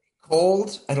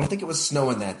 Cold. I don't think it was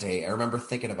snowing that day. I remember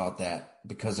thinking about that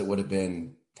because it would have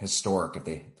been historic if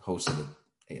they hosted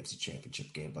the AFC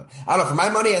Championship game. But I don't know. For my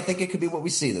money, I think it could be what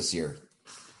we see this year.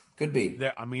 Could be.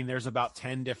 There's about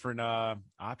 10 different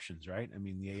options, right? I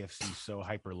mean, the AFC is so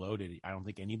hyper loaded. I don't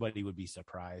think anybody would be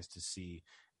surprised to see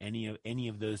any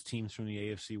of those teams from the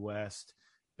AFC West.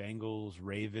 Bengals,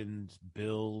 Ravens,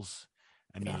 Bills.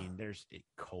 I mean, there's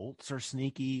Colts are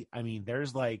sneaky. I mean,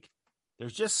 there's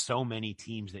just so many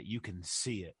teams that you can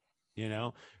see it,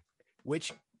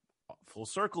 which full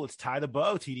circle, it's tie the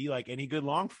bow, TD, like any good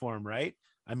long form, right?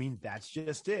 I mean, that's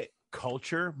just it.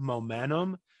 Culture,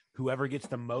 momentum, whoever gets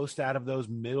the most out of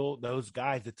those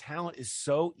guys, the talent is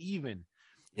so even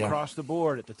across the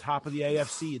board at the top of the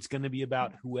AFC. It's going to be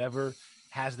about whoever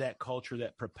has that culture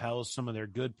that propels some of their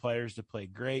good players to play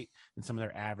great and some of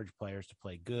their average players to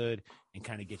play good and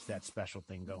kind of gets that special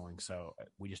thing going. So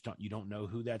you don't know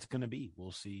who that's going to be.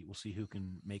 We'll see who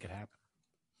can make it happen.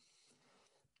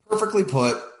 Perfectly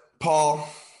put. Paul,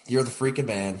 you're the freaking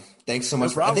man. Thanks so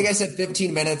much. I think I said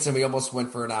 15 minutes and we almost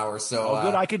went for an hour. So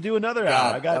good. I could do another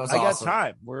hour. I got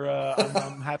time.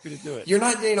 I'm happy to do it. You're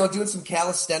not, doing some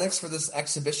calisthenics for this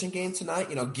exhibition game tonight,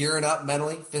 gearing up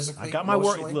mentally, physically. I got my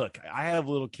work. Look, I have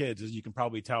little kids, as you can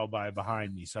probably tell by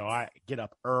behind me. So I get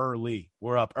up early.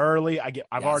 We're up early.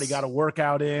 I've already got a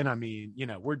workout in. I mean,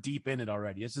 we're deep in it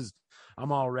already.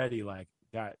 I'm already I've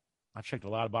checked a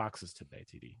lot of boxes today,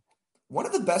 TD. One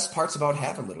of the best parts about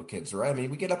having little kids, right? I mean,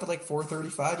 we get up at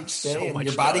 4:35 each day, and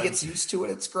your body gets used to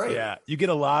it. It's great. Yeah, you get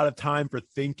a lot of time for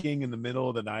thinking in the middle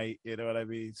of the night. You know what I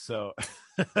mean? So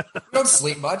you don't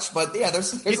sleep much, but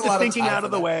there's get a lot of thinking time out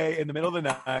of the way in the middle of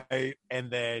the night,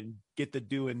 and then get the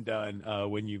doing done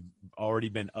when you've already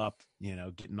been up.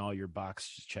 Getting all your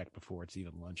boxes checked before it's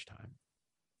even lunchtime.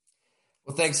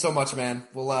 Well, thanks so much, man.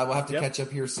 We'll have to catch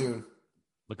up here soon.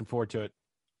 Looking forward to it.